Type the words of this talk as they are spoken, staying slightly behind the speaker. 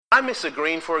I miss a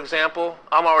green, for example,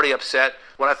 I'm already upset.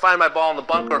 When I find my ball in the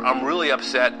bunker, I'm really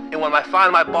upset. And when I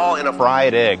find my ball in a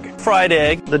fried egg. Fried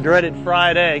egg. The dreaded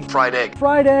fried egg. Fried egg.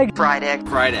 Fried egg. Fried egg.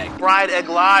 Fried egg. Fried egg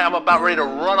lie, I'm about ready to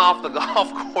run off the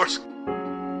golf course.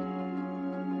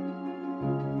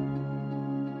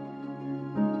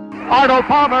 Arnold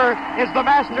Palmer is the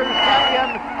Masters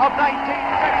champion of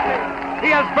 1960.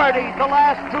 He has birdied the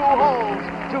last 2 holes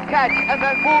to catch and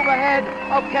then move ahead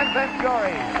of Ken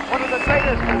Venturi, one of the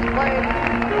greatest displays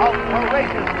of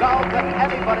courageous golf that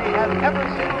anybody has ever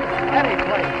seen any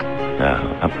place.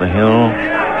 Up the hill.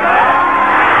 Oh,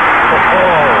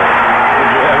 did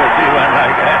you ever see one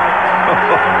like that?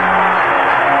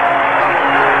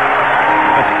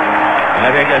 I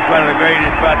think that's one of the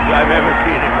greatest spots I've ever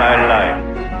seen in my life.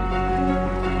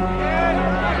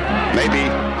 Maybe.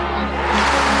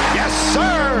 Yes, sir!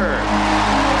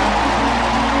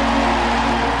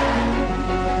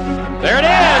 There it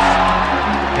is!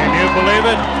 Can you believe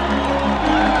it?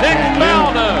 Nick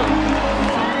Faldo!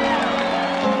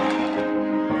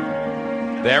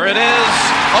 There it is!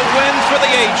 A win for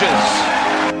the ages!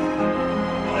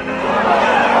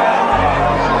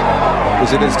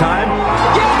 Is it his time?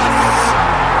 Yes!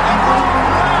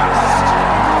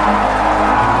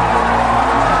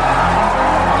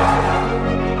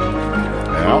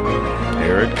 Well,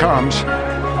 here it comes.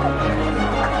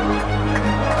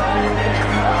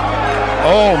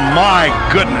 Oh my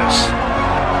goodness.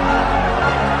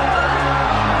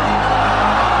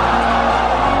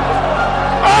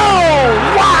 Oh,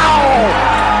 wow!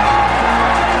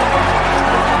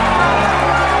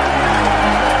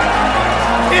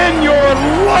 In your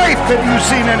life have you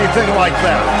seen anything like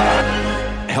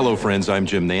that? Hello, friends. I'm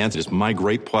Jim Nance. It's my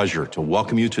great pleasure to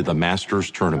welcome you to the Masters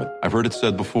Tournament. I've heard it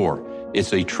said before.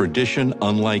 It's a tradition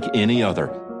unlike any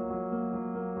other.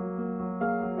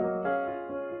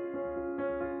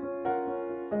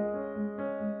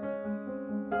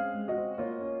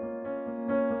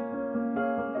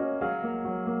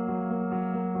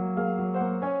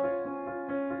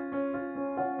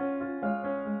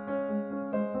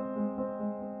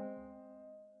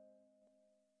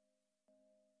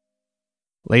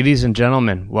 Ladies and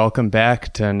gentlemen, welcome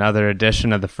back to another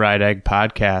edition of the Fried Egg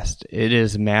Podcast. It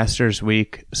is Masters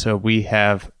Week, so we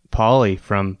have Paulie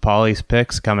from Paulie's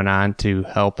Picks coming on to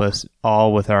help us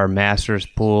all with our Masters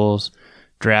pools,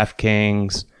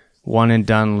 DraftKings,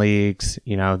 one-and-done leagues.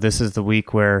 You know, this is the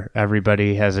week where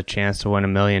everybody has a chance to win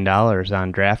 $1 million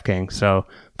on DraftKings. So,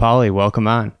 Paulie, welcome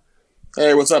on.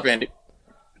 Hey, what's up, Andy?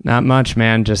 Not much,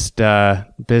 man. Just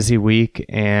busy week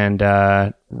and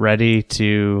ready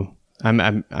to...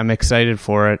 I'm excited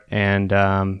for it, and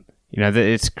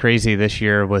it's crazy this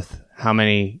year with how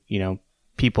many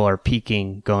people are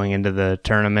peaking going into the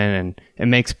tournament, and it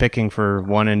makes picking for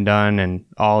one and done and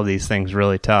all of these things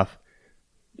really tough.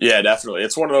 Yeah, definitely.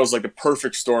 It's one of those like the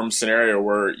perfect storm scenario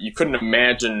where you couldn't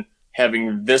imagine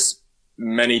having this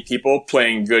many people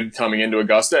playing good coming into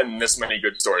Augusta and this many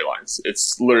good storylines.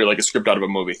 It's literally like a script out of a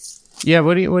movie. Yeah,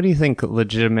 what do you think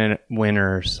legitimate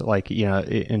winners, like,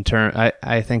 in turn,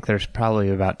 I think there's probably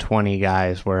about 20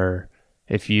 guys where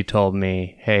if you told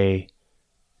me, hey,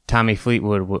 Tommy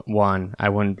Fleetwood won, I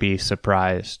wouldn't be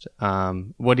surprised.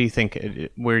 What do you think,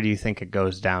 where do you think it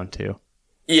goes down to?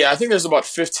 Yeah, I think there's about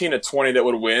 15 to 20 that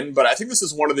would win, but I think this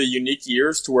is one of the unique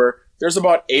years to where there's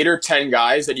about 8 or 10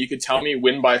 guys that you could tell me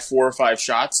win by 4 or 5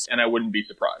 shots and I wouldn't be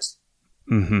surprised.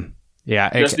 Mm-hmm.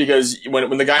 Yeah, just because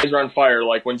when the guys are on fire,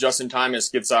 like when Justin Thomas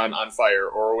gets on fire,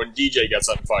 or when DJ gets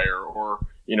on fire, or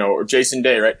or Jason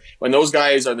Day, right? When those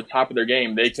guys are at the top of their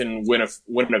game, they can win an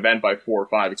event by 4 or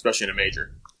 5, especially in a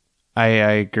major. I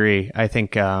agree. I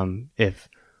think if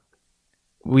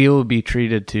we will be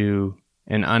treated to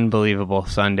an unbelievable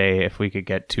Sunday if we could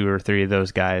get 2 or 3 of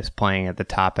those guys playing at the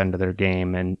top end of their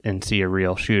game and see a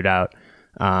real shootout.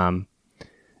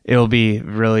 It'll be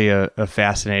really a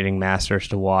fascinating Masters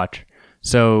to watch.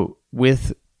 So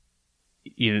with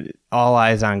all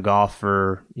eyes on golf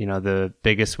for the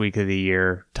biggest week of the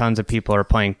year, tons of people are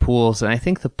playing pools, and I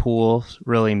think the pools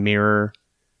really mirror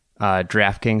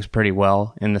DraftKings pretty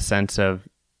well in the sense of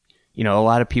a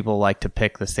lot of people like to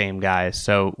pick the same guys.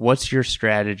 So what's your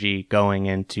strategy going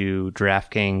into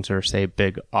DraftKings or say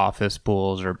big office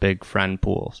pools or big friend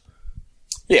pools?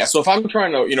 Yeah, so if I'm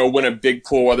trying to, win a big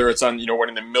pool, whether it's on,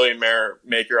 winning the Million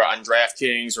Maker on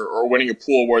DraftKings or winning a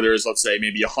pool where there's, let's say,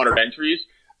 maybe 100 entries,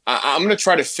 I'm going to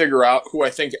try to figure out who I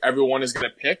think everyone is going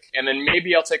to pick, and then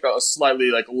maybe I'll take a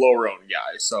slightly, lower-owned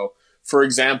guy. So, for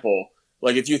example,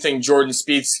 if you think Jordan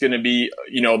Spieth's going to be,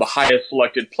 the highest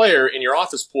selected player in your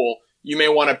office pool, you may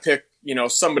want to pick,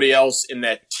 somebody else in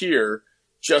that tier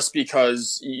just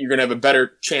because you're going to have a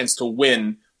better chance to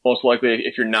win most likely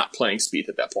if you're not playing Spieth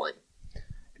at that point.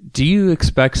 Do you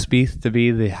expect Spieth to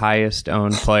be the highest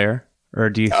owned player, or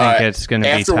do you think it's going to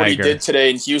be Tiger? After what he did today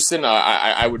in Houston,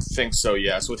 I would think so,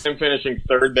 yes. With him finishing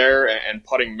third there and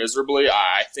putting miserably,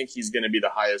 I think he's going to be the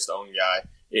highest owned guy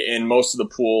in most of the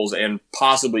pools and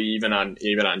possibly even on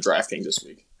DraftKings this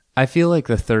week. I feel like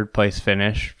the third place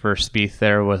finish for Spieth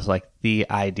there was like the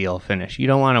ideal finish. You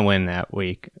don't want to win that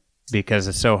week because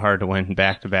it's so hard to win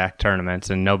back-to-back tournaments,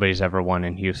 and nobody's ever won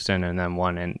in Houston and then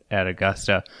won at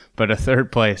Augusta. But a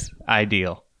third place,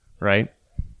 ideal, right?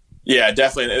 Yeah,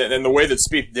 definitely. And the way that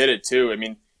Spieth did it, too. I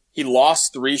mean, he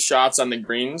lost 3 shots on the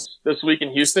greens this week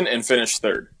in Houston and finished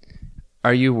third.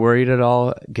 Are you worried at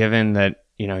all, given that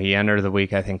he entered the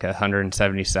week, I think,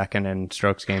 172nd in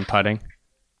strokes gained putting?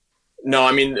 No,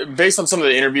 I mean, based on some of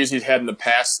the interviews he's had in the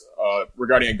past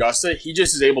regarding Augusta, he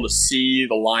just is able to see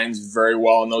the lines very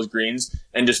well in those greens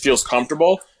and just feels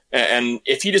comfortable. And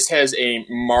if he just has a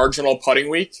marginal putting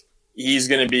week, he's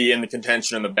going to be in the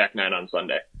contention in the back nine on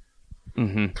Sunday.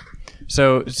 Mm-hmm.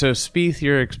 So Spieth,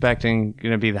 you're expecting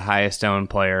going to be the highest owned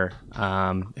player.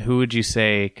 Who would you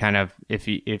say, kind of, if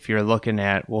you're looking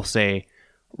at, we'll say,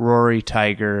 Rory,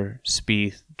 Tiger,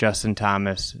 Spieth, Justin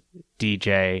Thomas,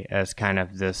 DJ as kind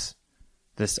of this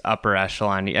upper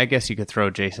echelon? I guess you could throw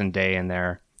Jason Day in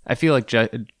there. I feel like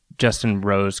Justin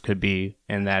Rose could be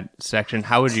in that section.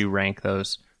 How would you rank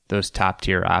those top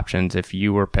tier options if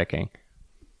you were picking?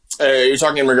 You're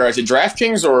talking in regards to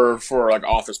DraftKings or for like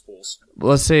office pools?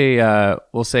 Let's say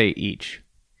we'll say each.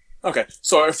 Okay,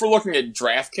 so if we're looking at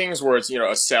DraftKings, where it's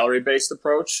a salary based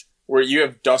approach, where you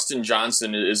have Dustin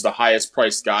Johnson is the highest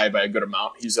priced guy by a good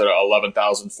amount. He's at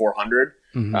 11,400.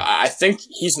 Mm-hmm. I think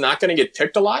he's not going to get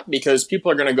picked a lot because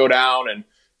people are going to go down and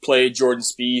play Jordan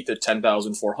Spieth at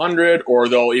 10,400, or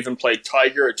they'll even play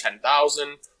Tiger at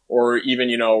 10,000, or even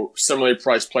similarly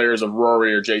priced players of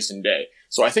Rory or Jason Day.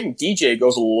 So I think DJ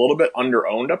goes a little bit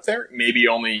under-owned up there, maybe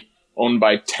only owned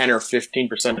by 10 or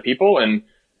 15% of people. And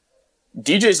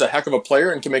DJ's a heck of a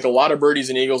player and can make a lot of birdies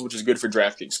and eagles, which is good for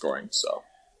DraftKings scoring. So,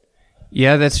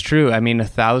 yeah, that's true. I mean,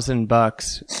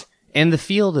 $1,000, and the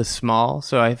field is small,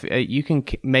 so you can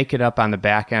make it up on the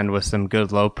back end with some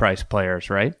good low-price players,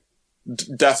 right?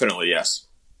 Definitely, yes.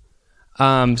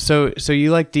 So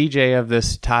you like DJ of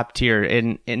this top tier,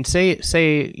 and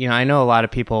say I know a lot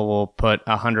of people will put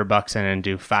 $100 in and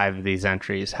do 5 of these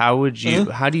entries. How do you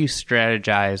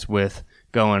strategize with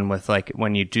going with, like,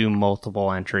 when you do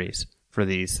multiple entries for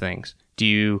these things? Do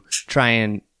you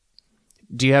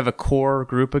have a core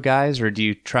group of guys, or do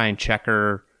you try and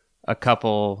checker a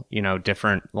couple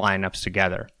different lineups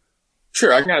together?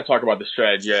 Sure, I can kind of talk about the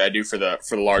strategy I do for the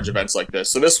large events like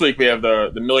this. So this week we have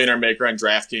the Millionaire Maker on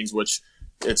DraftKings, which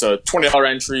it's a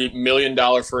 $20 entry, $1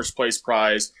 million first place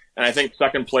prize, and I think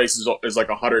second place is like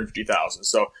 $150,000.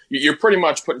 So you're pretty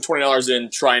much putting $20 in,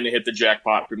 trying to hit the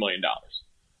jackpot for $1 million.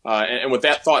 And with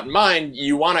that thought in mind,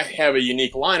 you want to have a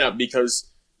unique lineup because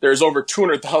there's over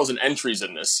 200,000 entries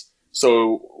in this.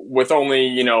 So with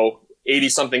only 80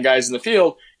 something guys in the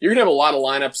field, you're gonna have a lot of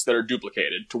lineups that are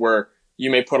duplicated to where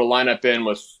you may put a lineup in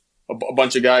with a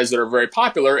bunch of guys that are very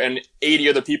popular and 80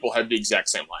 other people have the exact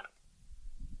same lineup.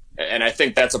 And I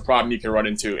think that's a problem you can run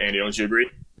into, Andy. Don't you agree?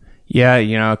 Yeah,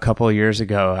 a couple of years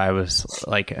ago, I was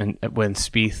like, when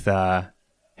Spieth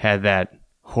had that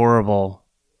horrible,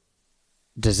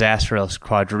 disastrous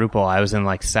quadruple, I was in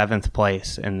like 7th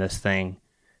place in this thing.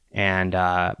 And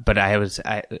but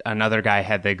another guy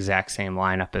had the exact same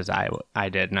lineup as I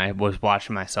did, and I was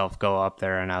watching myself go up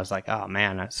there, and I was like, oh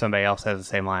man, somebody else has the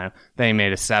same lineup. They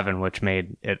made a 7, which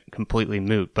made it completely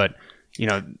moot. But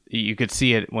you could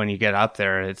see it when you get up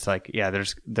there. It's like, yeah,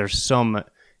 there's so much.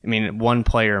 I mean, one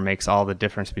player makes all the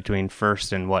difference between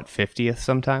first and 50th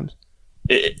sometimes.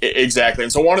 Exactly.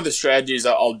 And so one of the strategies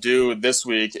I'll do this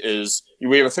week is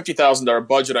we have a $50,000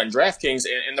 budget on DraftKings,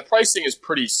 and the pricing is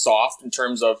pretty soft in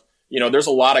terms of, there's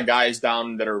a lot of guys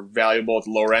down that are valuable at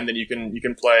the lower end that you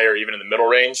can play, or even in the middle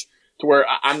range, to where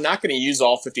I'm not going to use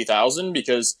all 50,000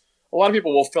 because a lot of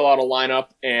people will fill out a lineup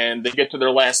and they get to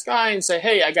their last guy and say,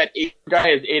 hey, I got guy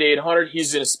has 8,800.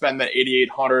 He's going to spend that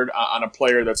 8,800 on a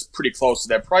player that's pretty close to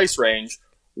that price range.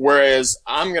 Whereas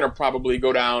I'm going to probably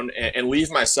go down and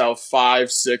leave myself $500,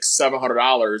 $600,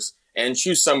 $700 and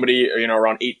choose somebody,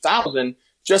 around 8,000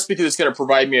 just because it's going to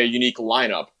provide me a unique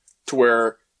lineup to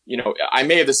where, I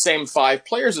may have the same 5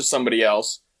 players as somebody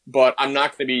else, but I'm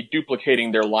not going to be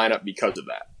duplicating their lineup because of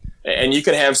that. And you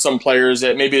could have some players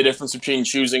that maybe the difference between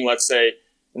choosing, let's say,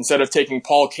 instead of taking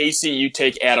Paul Casey, you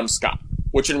take Adam Scott,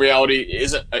 which in reality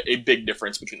isn't a big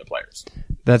difference between the players.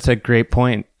 That's a great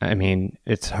point. I mean,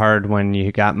 it's hard when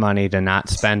you got money to not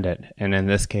spend it. And in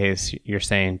this case, you're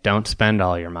saying don't spend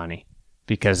all your money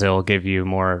because it'll give you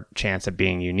more chance of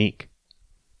being unique.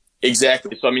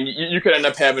 Exactly. So, I mean, you could end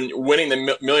up winning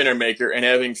the Millionaire Maker and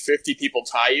having 50 people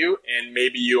tie you, and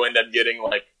maybe you end up getting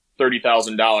like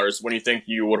 $30,000 when you think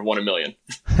you would have won $1 million.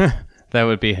 That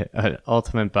would be an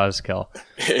ultimate buzzkill.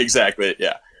 Exactly,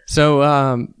 yeah.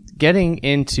 So, getting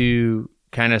into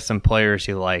kind of some players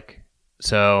you like.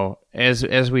 So,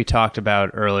 as we talked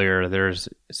about earlier, there's,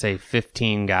 say,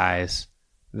 15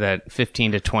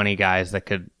 to 20 guys that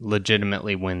could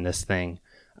legitimately win this thing.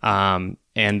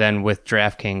 And then with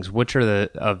DraftKings, which are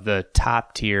the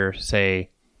top tier, say,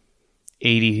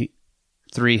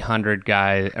 8,300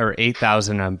 guys or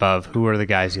 8,000 and above? Who are the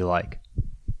guys you like?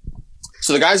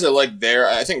 So the guys I like there,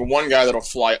 I think one guy that'll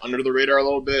fly under the radar a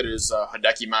little bit is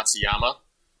Hideki Matsuyama.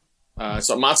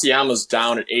 So Matsuyama's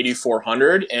down at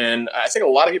 8,400, and I think a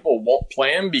lot of people won't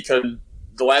play him because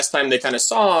the last time they kind of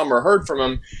saw him or heard from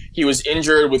him, he was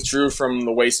injured, withdrew from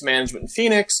the Waste Management in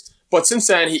Phoenix. But since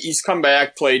then, he's come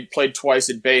back, played twice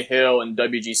at Bay Hill and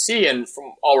WGC, and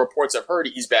from all reports I've heard,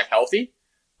 he's back healthy.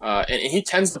 And he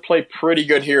tends to play pretty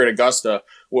good here at Augusta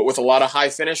with a lot of high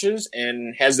finishes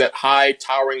and has that high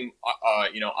towering,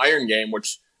 iron game,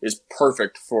 which is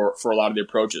perfect for a lot of the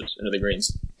approaches into the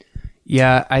greens.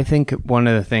 Yeah, I think one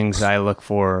of the things I look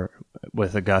for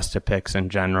with Augusta picks in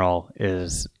general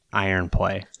is iron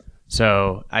play.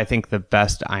 So I think the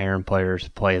best iron players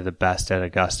play the best at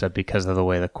Augusta because of the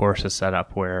way the course is set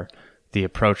up, where the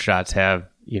approach shots have,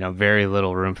 very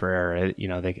little room for error.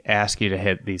 They ask you to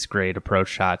hit these great approach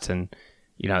shots, and,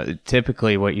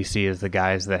 typically what you see is the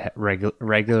guys that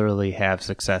regularly have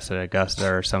success at Augusta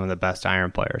are some of the best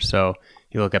iron players. So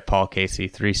you look at Paul Casey,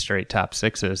 3 straight top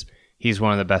sixes. He's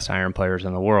one of the best iron players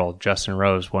in the world. Justin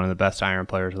Rose, one of the best iron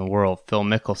players in the world. Phil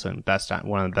Mickelson,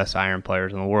 one of the best iron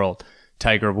players in the world.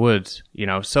 Tiger Woods,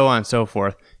 so on and so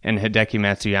forth. And Hideki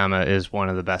Matsuyama is one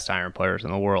of the best iron players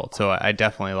in the world. So I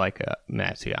definitely like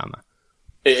Matsuyama.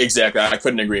 Exactly. I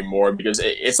couldn't agree more, because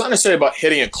it's not necessarily about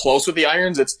hitting it close with the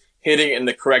irons. It's hitting in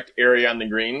the correct area on the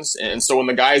greens. And so when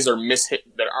the guys that aren't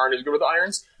as good with the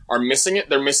irons are missing it,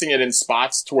 they're missing it in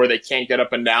spots to where they can't get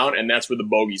up and down, and that's where the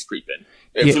bogeys creep in.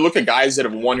 If you look at guys that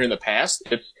have won here in the past,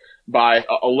 it's by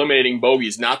eliminating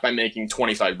bogeys, not by making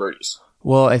 25 birdies.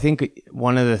 Well, I think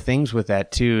one of the things with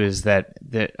that too is that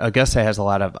Augusta has a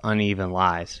lot of uneven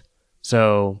lies.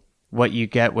 So what you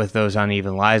get with those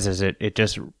uneven lies is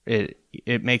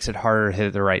it makes it harder to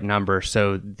hit the right number.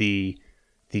 So the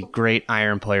great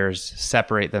iron players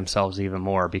separate themselves even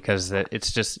more because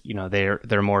it's just,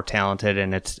 they're more talented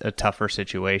and it's a tougher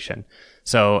situation.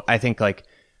 So I think like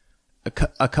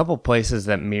a couple places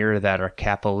that mirror that are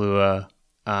Kapalua.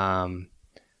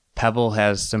 Pebble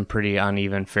has some pretty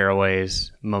uneven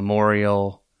fairways.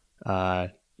 Memorial,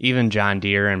 even John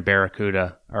Deere and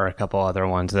Barracuda are a couple other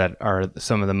ones that are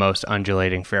some of the most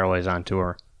undulating fairways on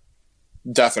tour.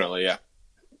 Definitely,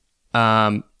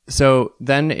 yeah. So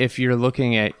then if you're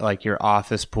looking at like your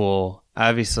office pool,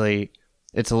 obviously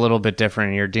it's a little bit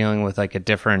different. You're dealing with like a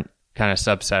different kind of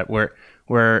subset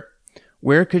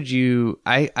where could you,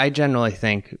 I generally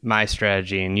think my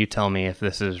strategy, and you tell me if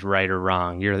this is right or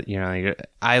wrong.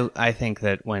 I think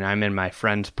that when I'm in my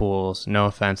friends' pools, no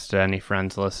offense to any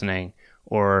friends listening,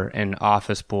 or in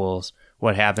office pools,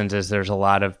 what happens is there's a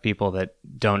lot of people that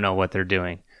don't know what they're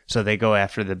doing. So they go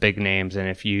after the big names, and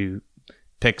if you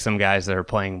pick some guys that are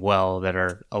playing well that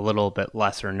are a little bit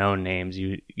lesser known names,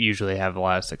 you usually have a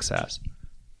lot of success.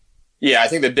 Yeah, I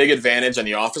think the big advantage on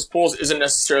the office pools isn't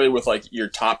necessarily with like your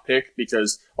top pick,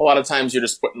 because a lot of times you're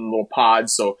just putting little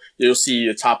pods. So you'll see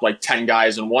the top like 10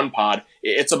 guys in one pod.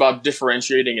 It's about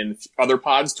differentiating in other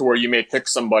pods to where you may pick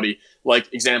somebody like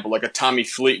a Tommy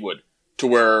Fleetwood, to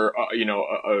where,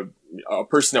 a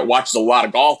person that watches a lot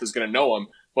of golf is going to know him,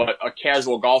 but a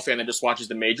casual golf fan that just watches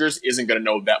the majors isn't going to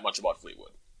know that much about Fleetwood.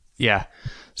 Yeah.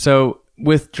 So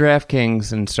with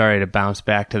DraftKings, and sorry to bounce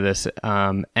back to this,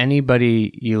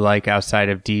 anybody you like outside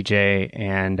of DJ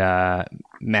and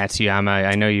Matsuyama?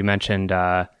 I know you mentioned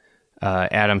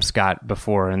Adam Scott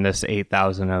before in this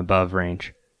 8,000 and above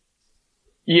range.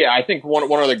 Yeah, I think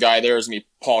one other guy there is me,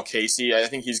 Paul Casey. I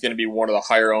think he's going to be one of the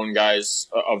higher owned guys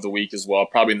of the week as well,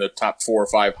 probably in the top 4 or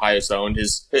 5 highest owned.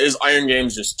 His iron game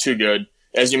is just too good.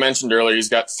 As you mentioned earlier, he's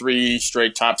got 3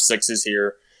 straight top 6s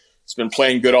here. He's been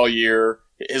playing good all year.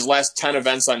 His last 10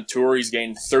 events on tour, he's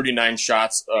gained 39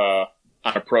 shots on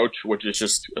approach, which is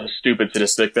just a stupid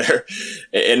statistic there.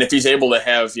 And if he's able to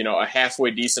have, a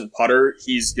halfway decent putter,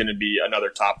 he's going to be another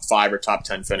top 5 or top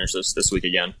 10 finish this week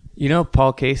again.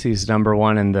 Paul Casey's number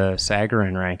 1 in the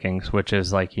Sagarin rankings, which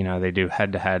is like, they do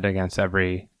head-to-head against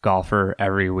every golfer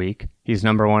every week. He's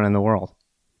number 1 in the world.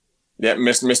 Yeah,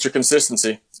 Mr.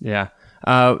 Consistency. Yeah.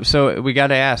 So we got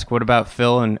to ask, what about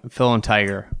Phil and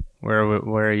Tiger? Where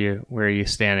are you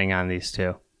standing on these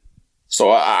two?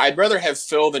 So I'd rather have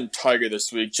Phil than Tiger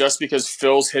this week, just because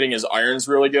Phil's hitting his irons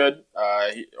really good.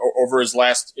 Over his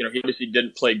last, he obviously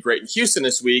didn't play great in Houston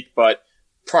this week, but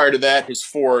prior to that, his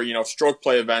 4, stroke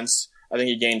play events, I think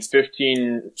he gained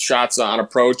 15 shots on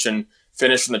approach and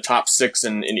finished in the top 6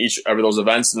 in each of those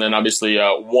events, and then obviously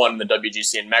won the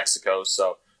WGC in Mexico.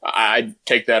 So I'd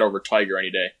take that over Tiger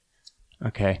any day.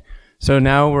 Okay. So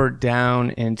now we're down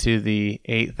into the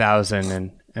 8,000,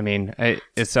 and I mean,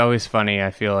 it's always funny, I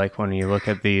feel like, when you look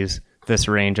at this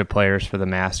range of players for the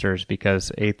Masters,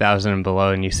 because 8,000 and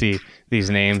below, and you see these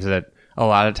names that a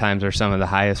lot of times are some of the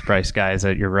highest priced guys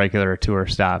at your regular tour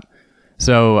stop.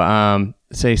 So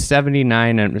say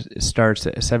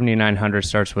 7,900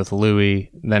 starts with Louis,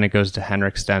 then it goes to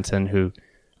Henrik Stenson, who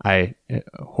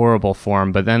horrible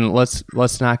form, but then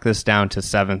let's knock this down to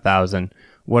 7,000.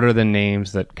 What are the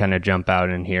names that kind of jump out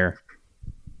in here?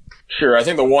 Sure. I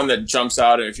think the one that jumps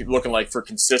out, if you're looking like for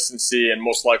consistency and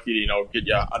most likely to, get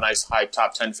you a nice high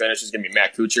top 10 finish, is going to be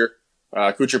Matt Kuchar.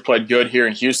 Kuchar played good here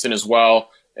in Houston as well,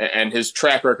 and his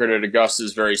track record at Augusta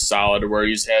is very solid, where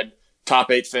he's had top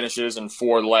 8 finishes in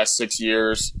 4 of the last 6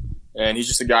 years. And he's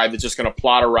just a guy that's just going to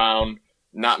plot around,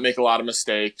 not make a lot of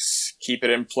mistakes, keep it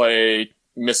in play,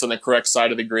 miss on the correct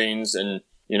side of the greens, and,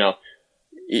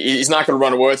 he's not going to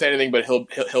run away with anything, but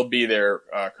he'll be there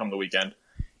come the weekend.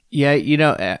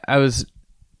 Yeah, I was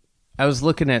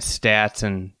looking at stats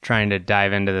and trying to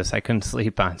dive into this. I couldn't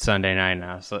sleep on Sunday night, and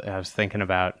I was thinking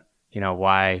about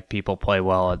why people play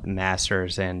well at the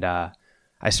Masters, and I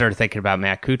started thinking about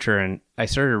Matt Kuchar, and I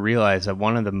started to realize that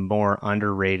one of the more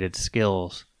underrated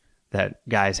skills that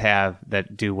guys have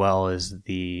that do well is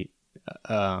the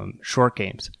short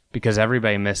games, because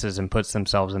everybody misses and puts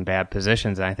themselves in bad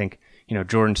positions, and I think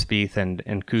Jordan Spieth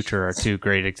and Kuchar are 2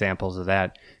 great examples of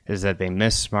that, is that they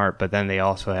miss smart, but then they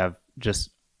also have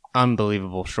just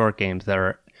unbelievable short games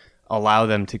that allow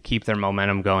them to keep their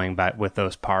momentum going with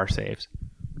those par saves.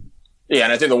 Yeah,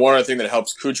 and I think the one other thing that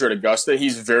helps Kuchar at Augusta,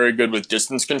 he's very good with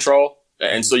distance control,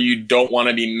 and so you don't want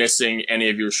to be missing any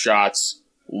of your shots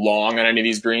long on any of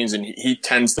these greens, and he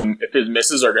tends to, if his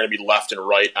misses are going to be left and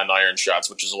right on iron shots,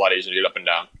 which is a lot easier to get up and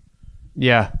down.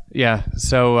 Yeah.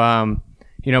 So,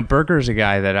 Berger's a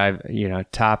guy that I've,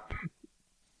 top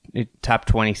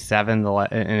 27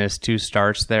 in his 2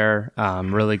 starts there.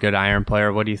 Really good iron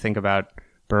player. What do you think about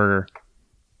Berger?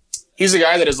 He's a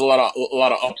guy that has a lot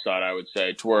of upside, I would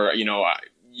say, to where,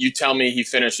 you tell me he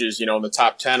finishes, in the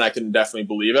top 10, I can definitely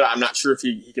believe it. I'm not sure if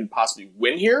he can possibly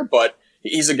win here, but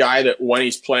he's a guy that when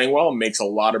he's playing well makes a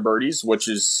lot of birdies, which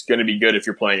is going to be good if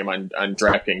you're playing him on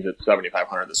DraftKings at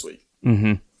 7,500 this week.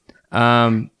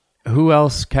 Mm-hmm. Who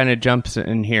else kind of jumps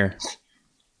in here?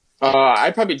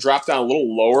 I'd probably drop down a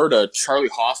little lower to Charlie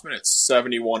Hoffman at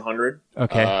 7,100.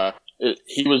 Okay.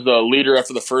 He was the leader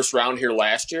after the first round here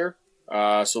last year.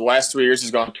 So the last 3 years he's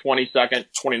gone 22nd,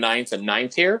 29th, and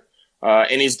 9th here.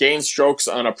 And he's gained strokes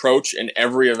on approach in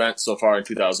every event so far in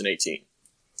 2018.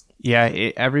 Yeah,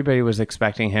 everybody was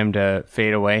expecting him to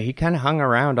fade away. He kind of hung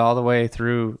around all the way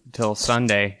through till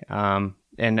Sunday.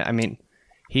 And I mean,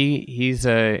 he's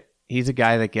a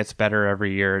guy that gets better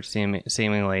every year,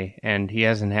 seemingly, and he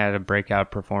hasn't had a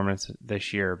breakout performance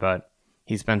this year, but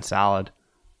he's been solid.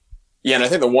 Yeah, and I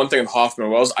think the one thing with Hoffman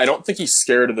was, I don't think he's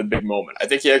scared of the big moment. I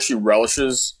think he actually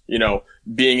relishes,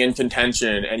 being in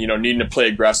contention and, needing to play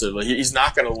aggressive. He's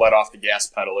not going to let off the gas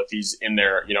pedal if he's in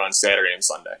there, on Saturday and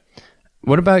Sunday.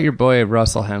 What about your boy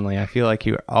Russell Henley? I feel like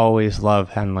you always love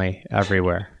Henley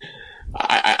everywhere.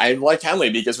 I like Henley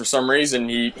because for some reason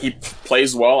he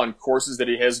plays well on courses that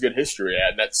he has good history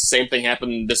at. That same thing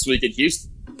happened this week at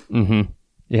Houston. Mm-hmm.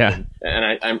 Yeah.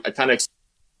 And I kind of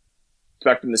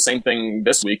expecting the same thing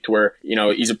this week to where,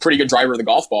 he's a pretty good driver of the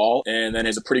golf ball and then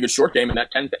has a pretty good short game, and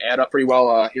that tends to add up pretty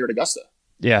well here at Augusta.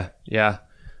 Yeah.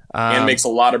 And makes a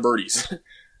lot of birdies.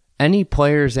 Any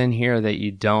players in here that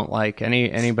you don't like?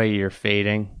 Anybody you're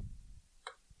fading?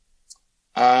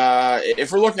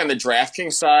 If we're looking on the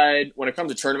DraftKings side, when it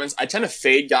comes to tournaments, I tend to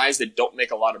fade guys that don't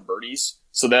make a lot of birdies.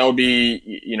 So that would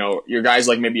be, your guys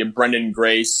like maybe a Brendan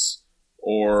Grace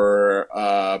or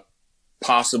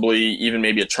possibly even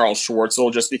maybe a Charles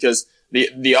Schwartzel, just because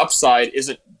the upside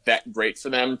isn't that great for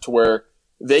them to where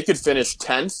they could finish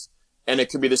 10th and it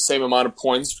could be the same amount of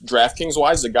points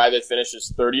DraftKings-wise as a guy that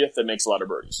finishes 30th that makes a lot of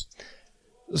birdies.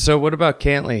 So what about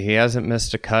Cantley? He hasn't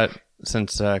missed a cut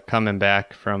since coming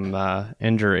back from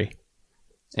injury.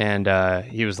 And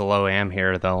he was the low am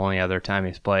here the only other time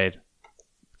he's played.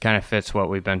 Kind of fits what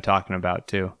we've been talking about,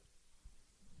 too.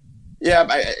 Yeah,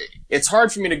 it's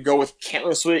hard for me to go with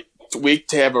Cantley week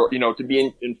to have to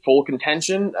be in full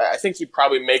contention. I think he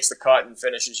probably makes the cut and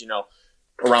finishes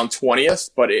around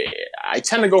 20th. But I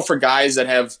tend to go for guys that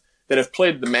have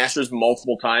played the Masters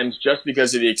multiple times just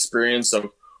because of the experience of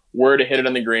where to hit it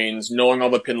on the greens, knowing all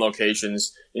the pin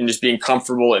locations, and just being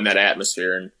comfortable in that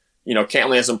atmosphere. And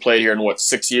Cantlay hasn't played here in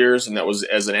 6 years, and that was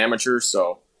as an amateur,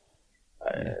 so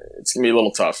it's gonna be a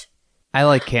little tough. I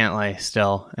like Cantlay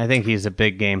still. I think he's a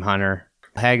big game hunter.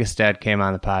 Hagestad came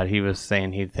on the pod. He was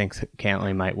saying he thinks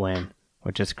Cantlay might win,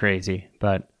 which is crazy,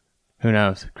 but who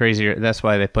knows? Crazier. That's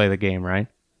why they play the game, right?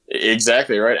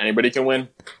 Exactly right. Anybody can win.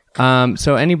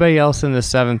 So anybody else in the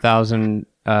 7,000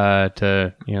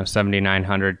 to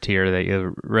 7,900 tier that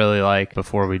you really like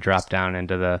before we drop down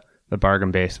into the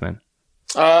bargain basement?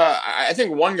 I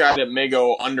think one guy that may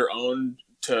go under-owned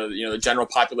to the general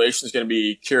population is going to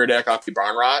be Kiradech off the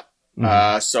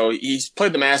Barnrot. So he's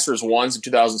played the Masters once in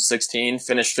 2016,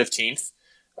 finished 15th,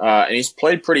 and he's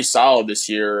played pretty solid this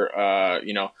year.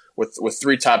 With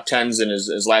 3 top 10s in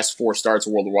his last 4 starts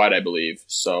worldwide, I believe.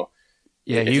 So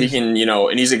if he can,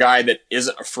 and he's a guy that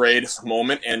isn't afraid of the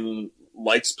moment and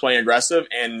likes playing aggressive,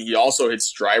 and he also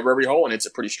hits driver every hole and hits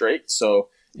it pretty straight. So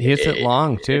he hits it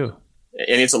long too.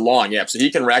 And it's a long, yeah. So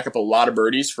he can rack up a lot of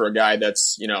birdies for a guy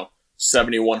that's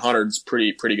 7,100 is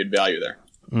pretty good value there.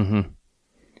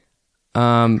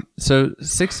 So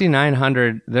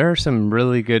 6,900, there are some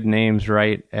really good names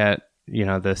right at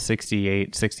the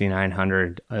 68,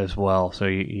 6,900 as well. So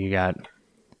you got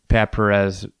Pat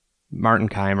Perez, Martin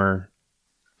Keimer,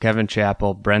 Kevin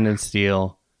Chappell, Brendan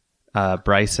Steele,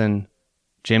 Bryson,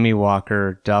 Jimmy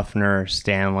Walker, Duffner,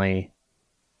 Stanley,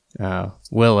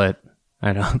 Willett.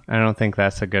 I don't think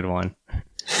that's a good one.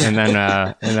 And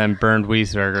then Bernd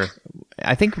Wiesberger.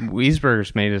 I think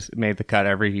Wiesberger's made the cut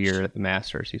every year at the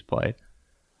Masters he's played.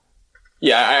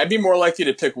 Yeah, I'd be more likely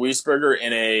to pick Wiesberger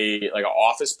in an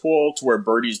office pool to where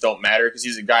birdies don't matter, because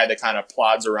he's a guy that kind of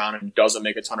plods around and doesn't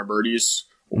make a ton of birdies.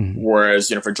 Whereas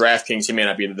for DraftKings, he may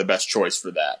not be the best choice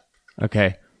for that.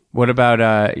 Okay, what about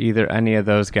any of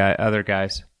those other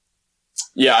guys?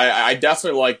 Yeah, I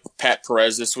definitely like Pat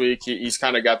Perez this week. He's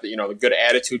kind of got the good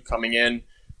attitude coming in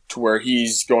to where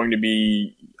he's going to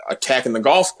be attacking the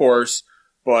golf course.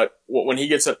 But when he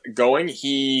gets going,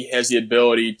 he has the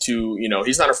ability to,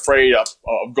 he's not afraid of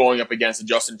going up against a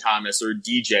Justin Thomas or a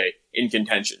DJ in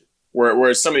contention.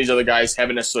 Whereas some of these other guys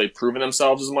haven't necessarily proven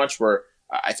themselves as much, where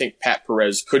I think Pat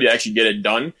Perez could actually get it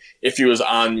done if he was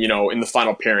on, in the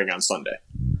final pairing on Sunday.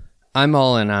 I'm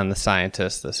all in on the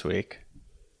scientist this week.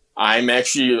 I'm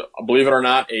actually, believe it or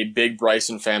not, a big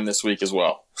Bryson fan this week as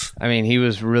well. I mean, he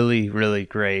was really, really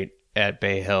great at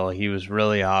Bay Hill. He was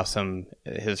really awesome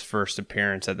his first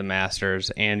appearance at the Masters,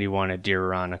 and he won a deer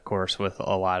run, of course, with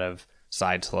a lot of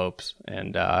side slopes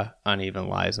and uneven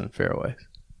lies in fairways.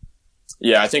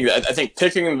 Yeah, I think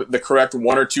picking the correct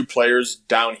 1 or 2 players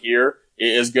down here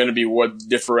is going to be what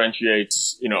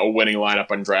differentiates a winning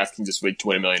lineup on DraftKings this week to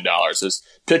win $1 million. Is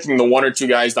picking the 1 or 2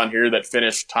 guys down here that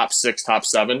finish top 6, top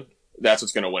 7. That's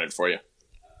what's going to win it for you.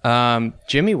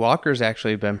 Jimmy Walker's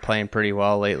actually been playing pretty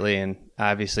well lately, and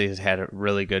obviously has had a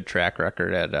really good track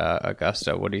record at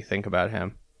Augusta. What do you think about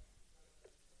him?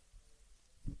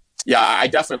 Yeah, I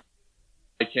definitely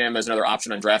like him as another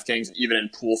option on DraftKings, even in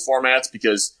pool formats,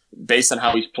 because based on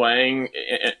how he's playing,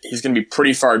 he's going to be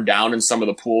pretty far down in some of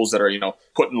the pools that are,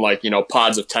 putting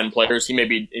pods of 10 players. He may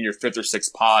be in your 5th or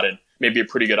 6th pod and maybe a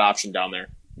pretty good option down there.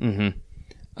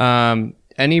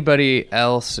 Anybody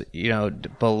else,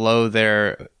 below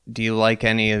there, do you like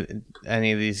any of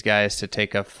these guys to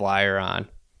take a flyer on?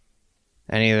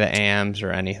 Any of the AMs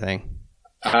or anything?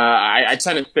 I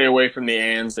tend to stay away from the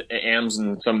AMs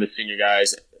and some of the senior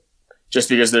guys, just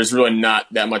because there's really not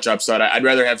that much upside. I'd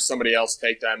rather have somebody else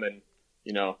take them, and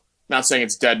not saying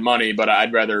it's dead money, but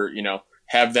I'd rather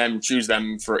have them choose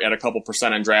them at a couple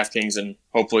percent on DraftKings, and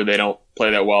hopefully they don't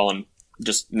play that well and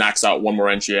just knocks out one more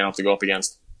entry I don't have to go up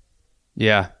against.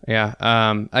 Yeah.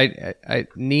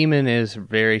 Neiman is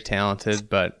very talented,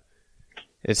 but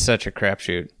it's such a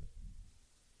crapshoot.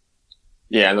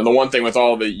 Yeah, and then the one thing with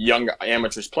all the young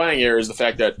amateurs playing here is the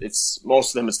fact that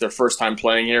most of them, it's their first time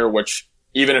playing here, which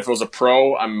even if it was a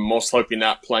pro, I'm most likely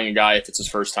not playing a guy if it's his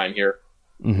first time here.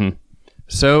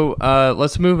 So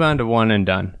let's move on to one and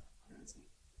done.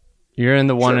 You're in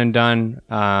the one and done.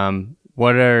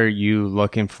 What are you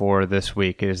looking for this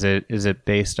week? Is it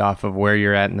based off of where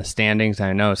you're at in the standings?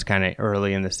 I know it's kind of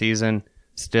early in the season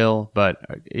still, but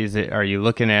are you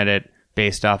looking at it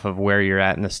based off of where you're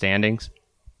at in the standings?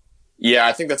 Yeah,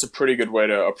 I think that's a pretty good way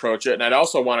to approach it. And I'd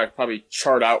also want to probably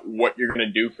chart out what you're going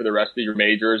to do for the rest of your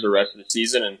majors or rest of the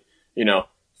season, and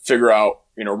figure out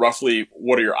roughly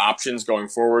what are your options going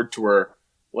forward, to where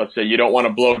let's say you don't want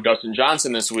to blow Dustin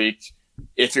Johnson this week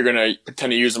if you're going to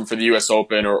pretend to use him for the U.S.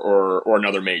 Open or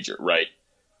another major, right?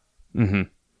 Mm-hmm.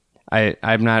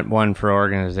 I'm not one for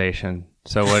organization.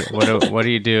 So what do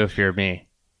you do if you're me?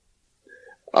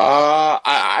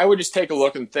 I would just take a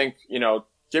look and think,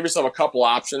 give yourself a couple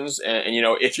options. And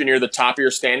if you're near the top of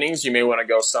your standings, you may want to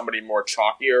go somebody more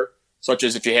chalkier, such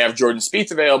as if you have Jordan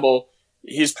Spieth available,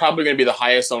 he's probably going to be the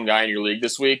highest owned guy in your league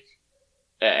this week.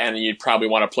 And you'd probably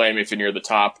want to play him if you're near the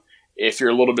top. If you're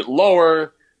a little bit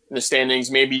lower in the standings,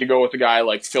 maybe you go with a guy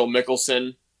like Phil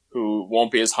Mickelson, who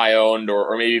won't be as high owned,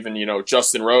 or maybe even,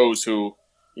 Justin Rose, who,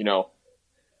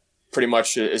 pretty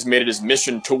much has made it his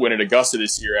mission to win at Augusta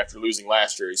this year after losing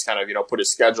last year. He's kind of, put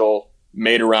his schedule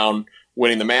made around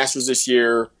winning the Masters this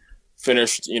year,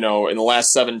 finished, in the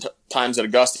last 7 times at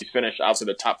Augusta, he finished outside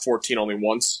the top 14 only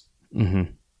once.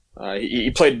 Mm-hmm. He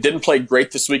didn't play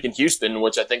great this week in Houston,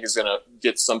 which I think is going to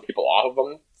get some people off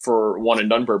of him for one and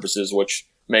done purposes, which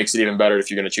makes it even better if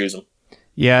you're going to choose him.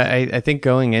 Yeah, I think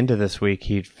going into this week,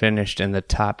 he finished in the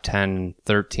top 10,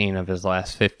 13 of his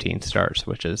last 15 starts,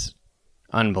 which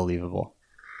is...unbelievable.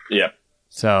 Yeah.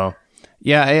 So,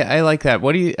 yeah, I like that.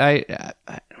 What do you?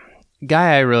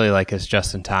 Guy I really like is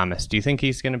Justin Thomas. Do you think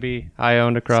he's going to be high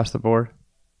owned across the board?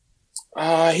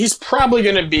 He's probably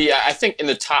going to be, I think, in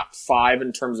the top 5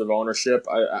 in terms of ownership.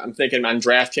 I'm thinking on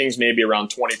DraftKings maybe around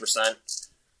 20%.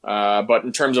 But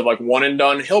in terms of like one and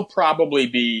done, he'll probably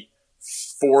be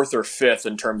 4th or 5th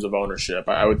in terms of ownership.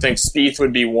 I would think Spieth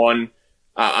would be 1.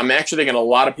 I'm actually thinking a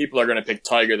lot of people are going to pick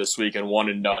Tiger this week in one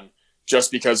and done,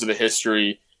 just because of the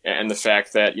history and the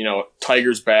fact that,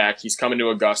 Tiger's back. He's coming to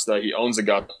Augusta. He owns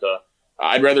Augusta.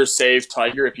 I'd rather save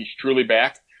Tiger if he's truly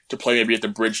back to play maybe at the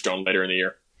Bridgestone later in the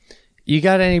year. You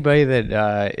got anybody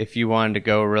that if you wanted to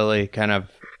go really kind of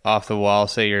off the wall,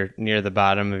 say you're near the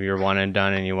bottom of your one and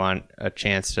done and you want a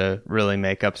chance to really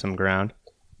make up some ground?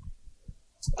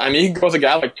 I mean, you can go with a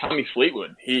guy like Tommy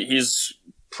Fleetwood. He's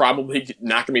probably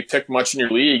not going to be picked much in your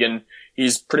league, and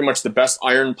he's pretty much the best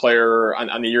iron player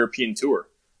on the European Tour.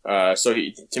 So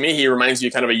to me, he reminds me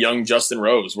kind of a young Justin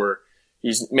Rose, where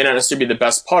he may not necessarily be the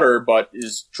best putter, but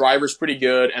his driver's pretty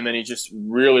good, and then he's just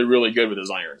really, really good with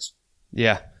his irons.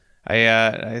 Yeah,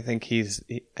 I think he's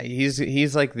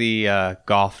like the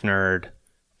golf nerd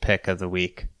pick of the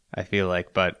week, I feel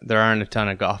like, but there aren't a ton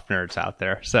of golf nerds out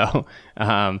there. So,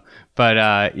 yeah,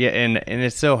 and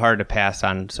it's so hard to pass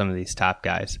on some of these top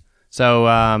guys.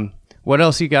 So, what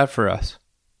else you got for us?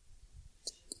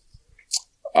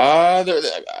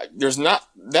 There's not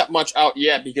that much out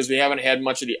yet because we haven't had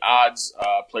much of the odds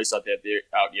placed out yet.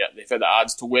 They've had the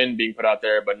odds to win being put out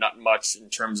there, but not much in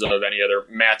terms of any other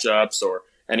matchups or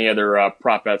any other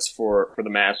prop bets for the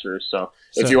Masters. So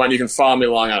if you want, you can follow me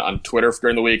along on Twitter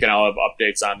during the week, and I'll have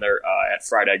updates on there at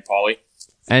Fried Egg Paulie.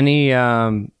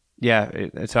 Yeah,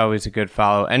 it's always a good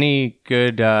follow. Any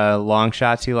good long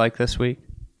shots you like this week?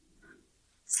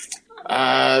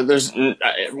 When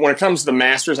it comes to the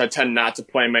Masters, I tend not to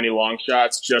play many long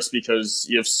shots just because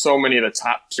you have so many of the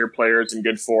top tier players in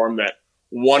good form that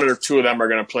one or two of them are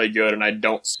going to play good, and I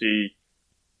don't see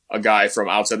a guy from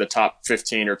outside the top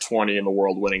 15 or 20 in the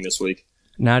world winning this week.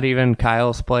 Not even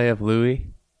Kyle's play of Louis?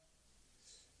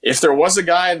 If there was a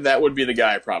guy, that would be the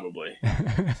guy probably.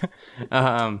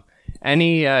 Do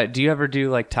you ever do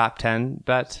like top 10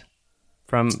 bets?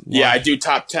 Yeah, I do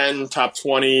top 10, top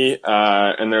 20,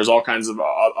 and there's all kinds of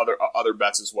other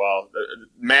bets as well. The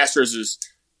Masters is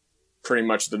pretty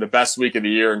much the best week of the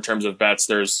year in terms of bets.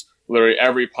 There's literally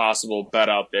every possible bet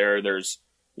out there. There's,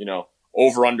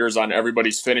 over-unders on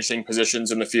everybody's finishing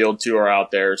positions in the field too are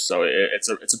out there. So it's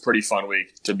a pretty fun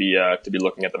week to be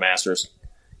looking at the Masters.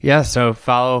 Yeah, so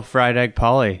follow Fried Egg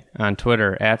Paulie on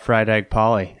Twitter at Fried Egg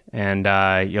Paulie, and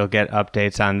you'll get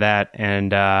updates on that.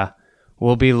 And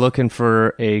we'll be looking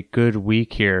for a good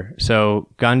week here. So,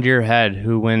 gun to your head,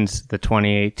 who wins the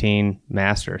 2018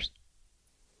 Masters?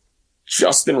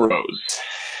 Justin Rose.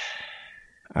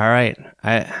 All right.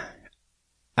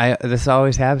 This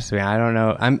always happens to me. I don't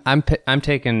know. I'm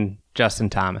taking Justin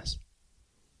Thomas,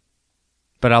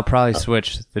 but I'll probably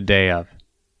switch the day of.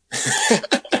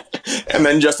 And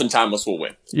then Justin Thomas will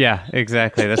win. Yeah,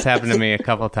 exactly. That's happened to me a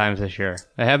couple of times this year.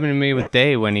 It happened to me with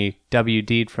Day when he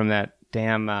WD'd from that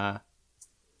damn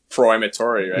Pro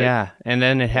Amatori, right? Yeah, and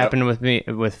then it happened with me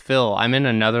with Phil. I'm in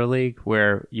another league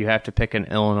where you have to pick an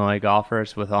Illinois golfer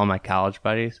with all my college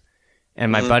buddies,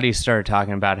 and my buddies started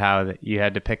talking about how you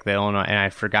had to pick the Illinois, and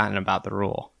I'd forgotten about the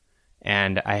rule.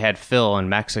 And I had Phil in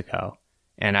Mexico,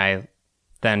 and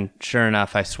then sure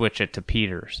enough, I switch it to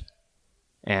Peters,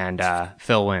 and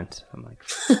Phil wins. I'm like,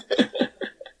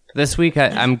 this week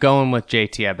I'm going with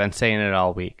JT. I've been saying it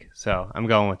all week, so I'm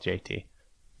going with JT.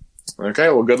 Okay,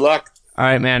 well, good luck. All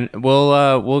right, man.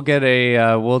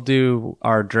 We'll do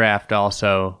our draft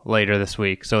also later this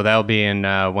week. So that'll be in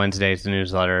Wednesday's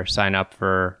newsletter. Sign up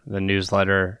for the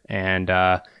newsletter, and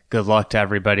good luck to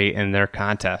everybody in their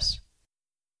contests.